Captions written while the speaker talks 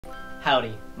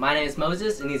Howdy, my name is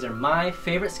Moses and these are my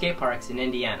favorite skate parks in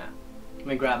Indiana. Let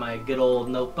me grab my good old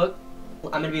notebook.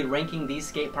 I'm going to be ranking these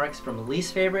skate parks from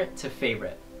least favorite to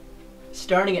favorite.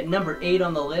 Starting at number 8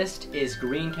 on the list is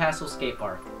Greencastle Skate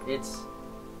Park.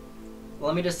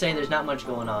 Let me just say there's not much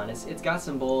going on. It's got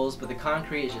some bowls, but the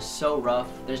concrete is just so rough.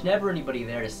 There's never anybody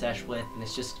there to sesh with, and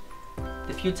it's just,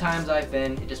 the few times I've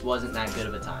been, it just wasn't that good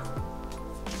of a time.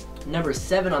 Number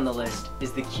 7 on the list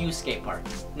is the Q Skate Park.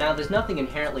 Now there's nothing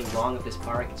inherently wrong with this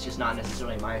park, it's just not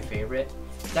necessarily my favorite.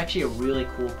 It's actually a really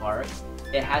cool park.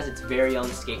 It has its very own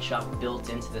skate shop built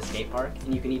into the skate park,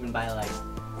 and you can even buy like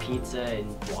pizza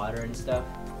and water and stuff.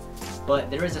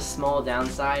 But there is a small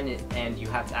downside, and you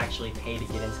have to actually pay to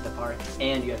get into the park,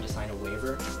 and you have to sign a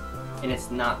waiver, and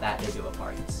it's not that big of a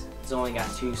park. It's only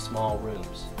got 2 small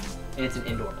rooms, and it's an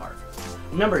indoor park.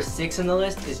 Number 6 on the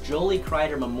list is Jolie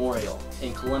Crider Memorial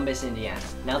in Columbus, Indiana.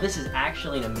 Now this is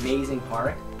actually an amazing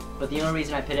park, but the only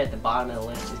reason I put it at the bottom of the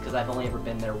list is because I've only ever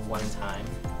been there one time.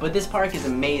 But this park is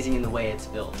amazing in the way it's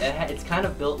built. It's kind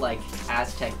of built like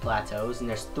Aztec plateaus, and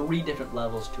there's 3 different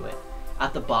levels to it.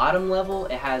 At the bottom level,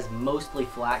 it has mostly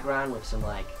flat ground with some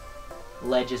like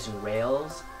ledges and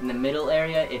rails. In the middle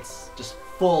area, it's just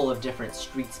full of different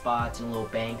street spots and little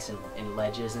banks and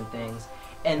ledges and things.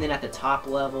 And then at the top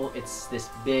level, it's this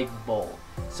big bowl.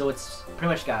 So it's pretty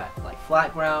much got like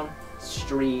flat ground,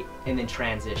 street, and then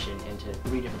transition into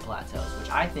 3 different plateaus, which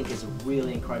I think is a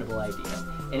really incredible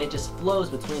idea. And it just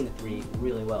flows between the 3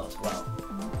 really well as well.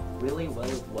 Really well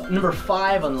as well. Number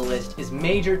 5 on the list is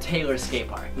Major Taylor Skate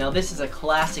Park. Now this is a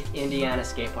classic Indiana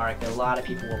skate park that a lot of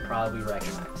people will probably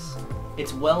recognize.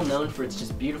 It's well known for its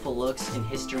just beautiful looks and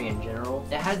history in general.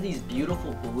 It has these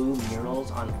beautiful blue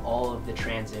murals on all of the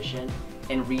transition,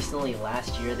 and recently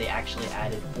last year they actually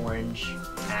added orange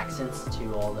accents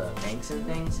to all the banks and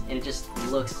things, and it just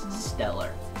looks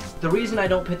stellar. The reason I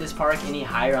don't put this park any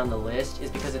higher on the list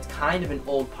is because it's kind of an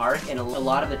old park and a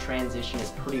lot of the transition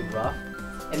is pretty rough.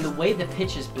 And the way the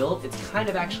pitch is built, it's kind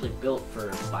of actually built for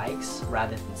bikes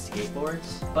rather than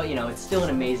skateboards. But you know, it's still an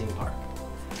amazing park.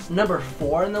 Number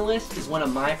 4 on the list is one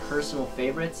of my personal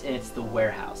favorites, and it's the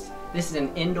Warehouse. This is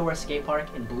an indoor skate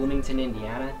park in Bloomington,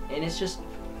 Indiana, and it's just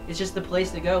the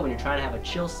place to go when you're trying to have a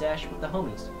chill sesh with the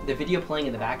homies. The video playing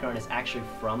in the background is actually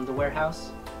from the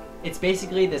Warehouse. It's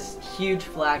basically this huge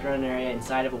flat ground area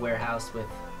inside of a warehouse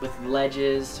with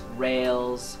ledges,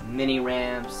 rails, mini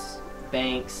ramps,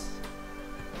 banks,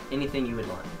 anything you would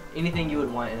want. Anything you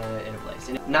would want in a place.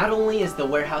 And not only is the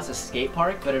Warehouse a skate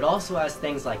park, but it also has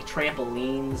things like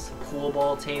trampolines, pool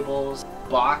ball tables,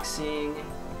 boxing.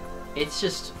 It's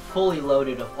just fully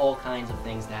loaded of all kinds of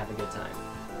things to have a good time.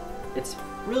 It's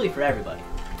really for everybody.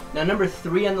 Now number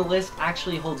 3 on the list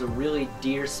actually holds a really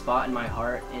dear spot in my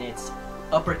heart, and it's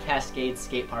Upper Cascade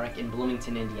Skate Park in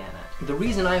Bloomington, Indiana. The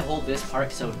reason I hold this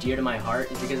park so dear to my heart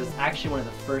is because it's actually one of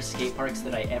the first skate parks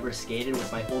that I ever skated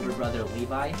with my older brother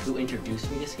Levi, who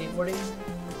introduced me to skateboarding.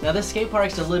 Now this skate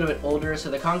park's a little bit older, so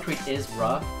the concrete is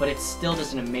rough, but it's still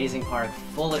just an amazing park,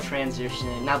 full of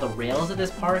transition. Now the rails of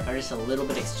this park are just a little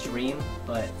bit extreme,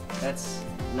 but that's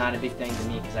not a big thing to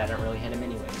me because I don't really hit them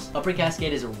anyways. Upper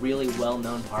Cascade is a really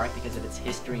well-known park because of its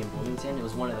history in Bloomington. It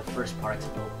was one of the first parks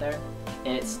built there,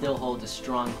 and it still holds a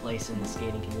strong place in the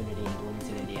skating community in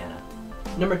Bloomington, Indiana.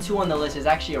 Number 2 on the list is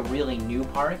actually a really new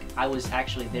park. I was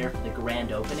actually there for the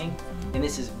grand opening, and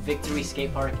this is Victory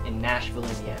Skate Park in Nashville,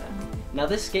 Indiana. Now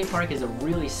this skate park is a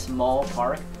really small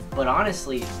park, but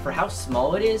honestly, for how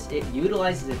small it is, it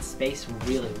utilizes its space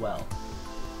really well.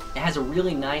 It has a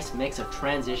really nice mix of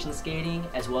transition skating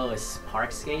as well as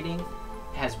park skating.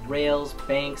 It has rails,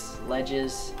 banks,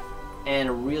 ledges, and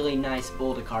a really nice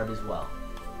boulder cart as well.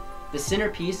 The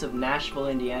centerpiece of Nashville,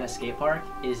 Indiana Skate Park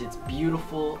is its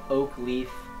beautiful oak leaf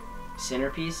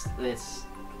centerpiece. It's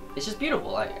just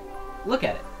beautiful. Look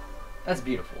at it. That's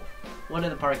beautiful. What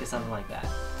other park is something like that?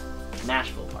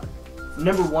 Nashville Park.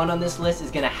 Number 1 on this list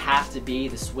is going to have to be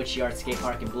the Switchyard Skate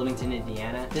Park in Bloomington,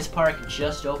 Indiana. This park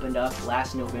just opened up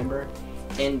last November,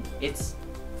 and it's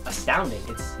astounding.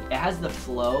 It has the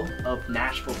flow of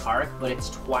Nashville Park, but it's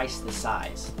twice the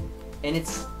size. And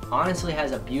it's honestly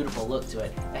has a beautiful look to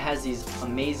it. It has these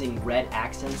amazing red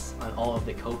accents on all of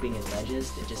the coping and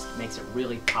ledges that just makes it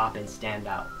really pop and stand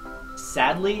out.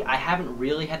 Sadly, I haven't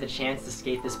really had the chance to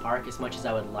skate this park as much as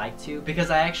I would like to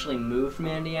because I actually moved from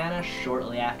Indiana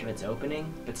shortly after its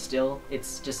opening, but still,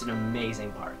 it's just an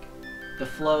amazing park. The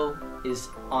flow is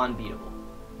unbeatable.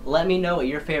 Let me know what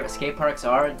your favorite skate parks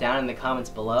are down in the comments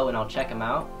below and I'll check them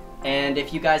out. And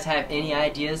if you guys have any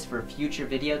ideas for future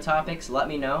video topics, let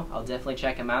me know. I'll definitely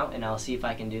check them out and I'll see if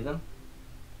I can do them.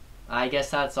 I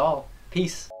guess that's all.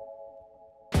 Peace.